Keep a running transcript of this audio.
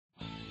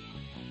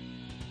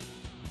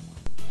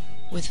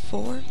With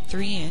four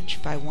 3"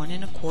 by 1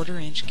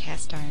 1/4"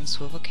 cast iron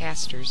swivel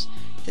casters,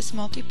 this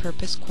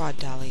multi-purpose quad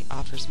dolly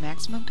offers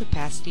maximum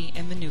capacity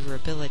and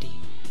maneuverability.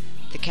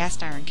 The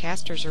cast iron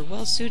casters are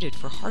well suited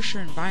for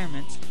harsher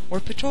environments where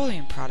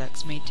petroleum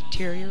products may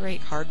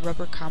deteriorate hard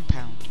rubber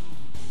compound.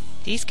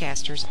 These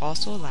casters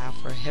also allow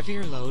for a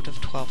heavier load of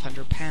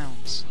 1,200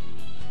 pounds.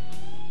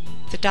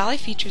 The dolly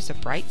features a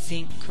bright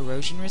zinc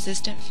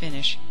corrosion-resistant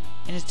finish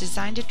and is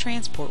designed to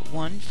transport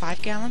one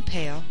 5-gallon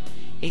pail,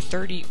 a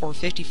 30 or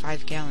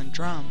 55-gallon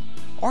drum,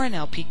 or an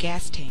LP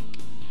gas tank.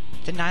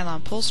 The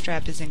nylon pull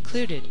strap is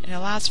included and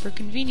allows for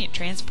convenient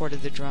transport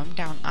of the drum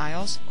down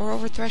aisles or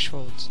over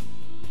thresholds.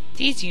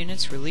 These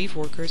units relieve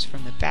workers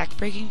from the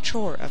back-breaking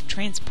chore of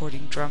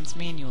transporting drums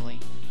manually,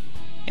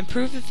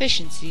 improve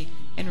efficiency,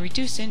 and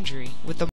reduce injury with the